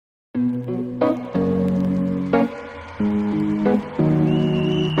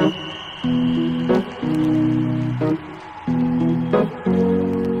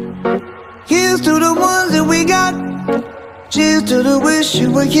wish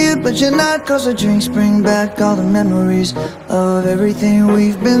you were here, but you're not. Cause the drinks bring back all the memories of everything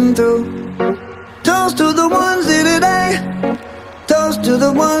we've been through. Toast to the ones here today. Toast to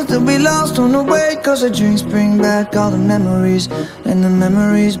the ones that we lost on the way. Cause the drinks bring back all the memories, and the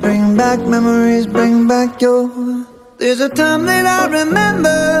memories bring back your. There's a time that I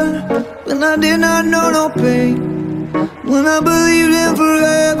remember when I did not know no pain, when I believed in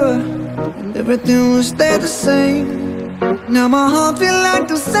forever and everything would stay the same. Now my heart feel like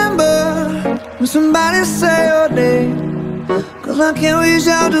December when somebody say your name. Cause I can't reach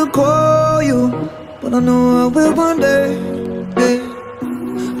out to call you, but I know I will one day.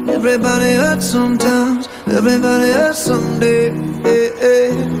 Yeah. Everybody hurts sometimes, everybody hurts someday. Yeah,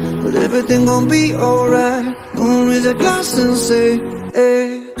 yeah. But everything gon' be alright. Gonna raise a glass and say,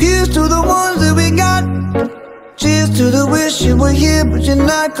 hey. Here's to the ones that we got. Cheers to the wish you were here, but you're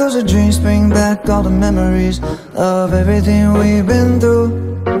not. Cause the drinks bring back all the memories of everything we've been through.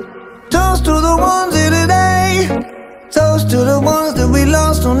 Toast to the ones here today. Toast to the ones that we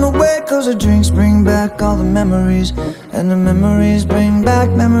lost on the way. Cause the drinks bring back all the memories, and the memories bring back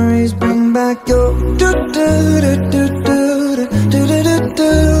your. Memories bring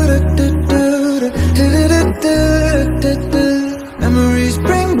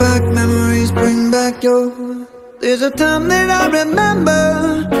back your. There's a time that I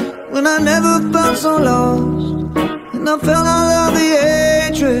remember when I never felt so lost, and I felt all of the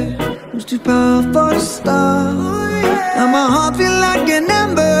hatred was too powerful to stop. Now my heart feel like an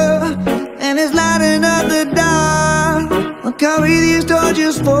ember, and it's lighting up the dark. I'll carry these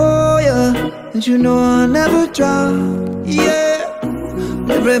torches for you, and you know I'll never drop. Yeah.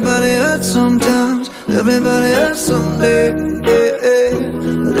 Everybody hurts sometimes, everybody hurts someday. Yeah, yeah.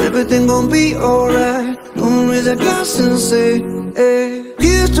 But everything gon' be alright. Gonna raise a glass and say, hey.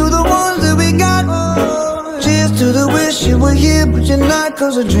 Here's to the ones that we got. Cheers to the wish you were here, but you're not.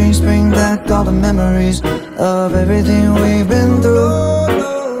 Cause the drinks bring back all the memories of everything we've been through.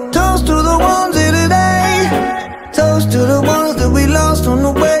 Toast to the ones here today. Toast to the ones that we lost on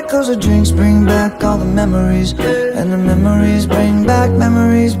the way. Cause the drinks bring back all the memories, and the memories bring back your.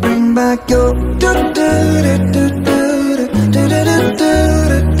 Memories bring back your.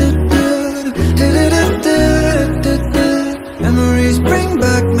 Memories bring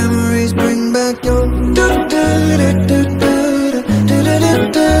back your.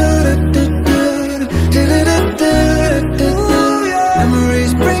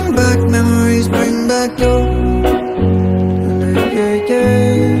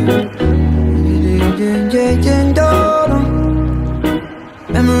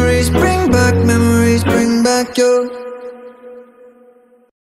 Memories bring back your.